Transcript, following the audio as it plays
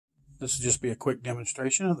This will just be a quick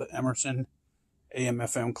demonstration of the Emerson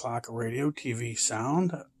AM/FM clock radio TV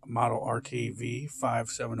sound, model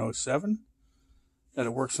RTV5707. That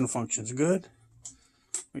it works and functions good.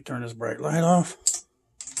 Let me turn this bright light off.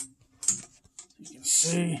 You can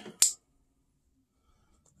see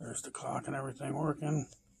there's the clock and everything working.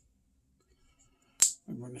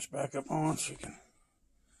 Let me bring this back up on so you can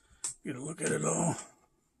get a look at it all.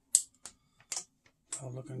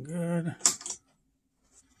 All looking good.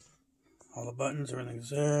 All the buttons, everything's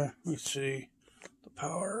there. Let me see. The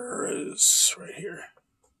power is right here.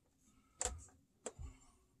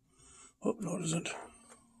 Oh, no, it isn't.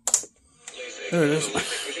 There it is.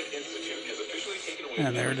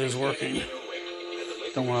 And there it is working.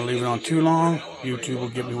 Don't want to leave it on too long. YouTube will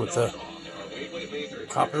get me with the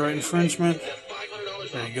copyright infringement.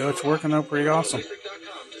 There you go. It's working out pretty awesome.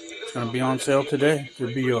 It's going to be on sale today. It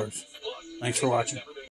could be yours. Thanks for watching.